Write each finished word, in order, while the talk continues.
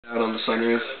Out on the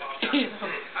sunroof.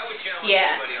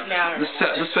 Yeah, now The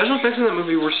special effects in that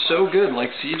movie were so good. Like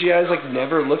CGI's like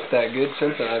never looked that good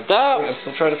since then. I'm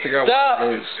still trying to figure out what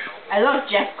it is. I love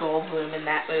Jeff Goldblum in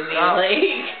that movie.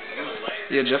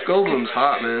 Yeah, Jeff Goldblum's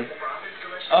hot, man.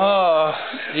 Oh,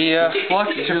 the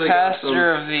flux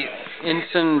capacitor of the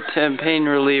instant pain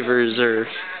relievers are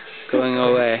going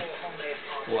away.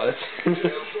 What?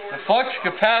 The flux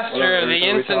capacitor of the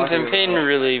instant pain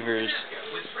relievers.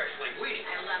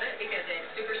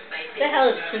 What the hell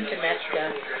is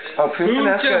Puttanesca? Oh,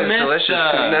 Puttanesca is delicious.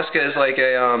 Puttanesca is like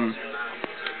a,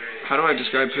 how do I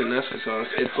describe Puttanesca sauce?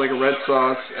 It's like a red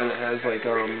sauce, and it has like,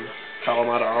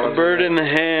 Kalamata olives. A bird in the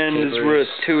hand is worth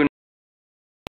two